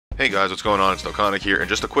Hey guys, what's going on? It's Dokkan here, and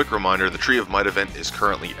just a quick reminder, the Tree of Might event is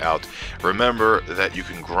currently out. Remember that you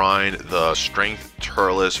can grind the Strength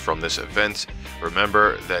Turles from this event.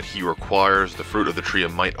 Remember that he requires the Fruit of the Tree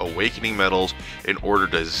of Might awakening medals in order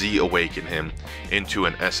to Z-awaken him into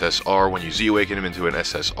an SSR. When you Z-awaken him into an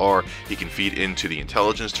SSR, he can feed into the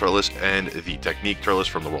Intelligence Turles and the Technique Turles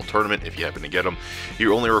from the World Tournament if you happen to get them. He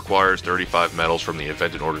only requires 35 medals from the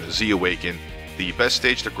event in order to Z-awaken. The best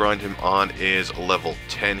stage to grind him on is level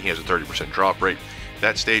 10. He has a 30% drop rate.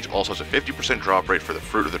 That stage also has a 50% drop rate for the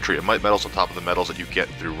Fruit of the Tree of Might medals on top of the medals that you get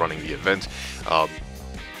through running the event.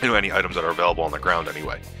 Any items that are available on the ground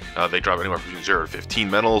anyway. They drop anywhere from 0 to 15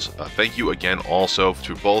 medals. Thank you again also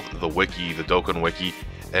to both the wiki, the Dokkan wiki,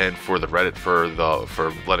 and for the Reddit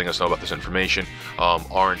for letting us know about this information.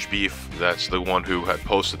 Orange Beef, that's the one who had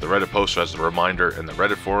posted the Reddit post as a reminder, and the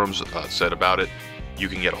Reddit forums said about it. You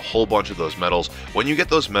can get a whole bunch of those medals. When you get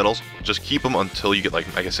those medals, just keep them until you get, like,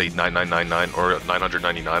 I guess, say 9999 or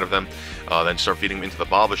 999 of them. Then start feeding them into the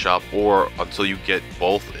Baba shop, or until you get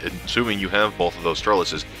both, assuming you have both of those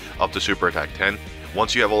Turleses, up to Super Attack 10.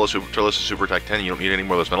 Once you have all the Turles to Super Attack 10, you don't need any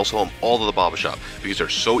more of those medals. Sell them all to the Baba shop because they're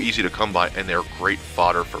so easy to come by and they're great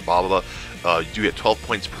fodder for Baba. You get 12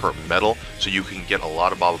 points per medal, so you can get a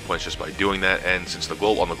lot of Baba points just by doing that. And since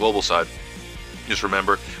on the global side, just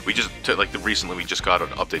remember, recently we just got an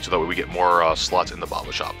update so that way we get more slots in the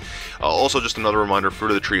Baba shop. Also, just another reminder, Fruit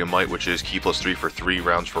of the Tree of Might, which is key +3 for 3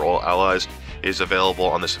 rounds for all allies, is available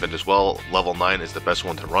on this event as well. Level 9 is the best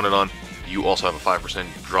one to run it on. You also have a 5%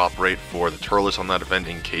 drop rate for the Turles on that event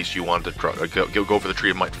in case you want to go for the Tree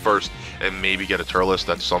of Might first and maybe get a Turles.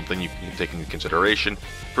 That's something you can take into consideration.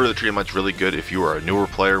 Fruit of the Tree of Might's really good if you are a newer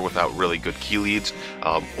player without really good key leads,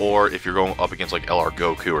 or if you're going up against like LR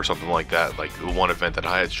Goku or something like that. Like the one event that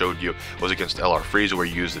I had showed you was against LR Frieza, where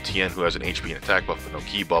you use the Tien, who has an HP and attack buff but no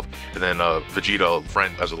ki buff, and then Vegeta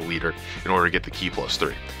friend as a leader in order to get the ki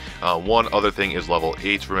 +3. One other thing is level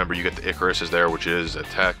 8. Remember, you get the Icarus is there, which is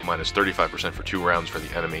attack minus 35% for 2 rounds for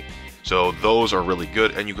the enemy. So those are really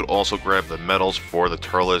good, and you could also grab the medals for the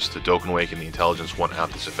Turles to Dokkan Awaken the Intelligence one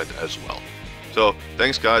at this event as well. So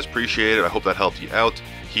thanks guys, appreciate it. I hope that helped you out.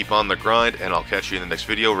 Keep on the grind, and I'll catch you in the next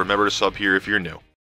video. Remember to sub here if you're new.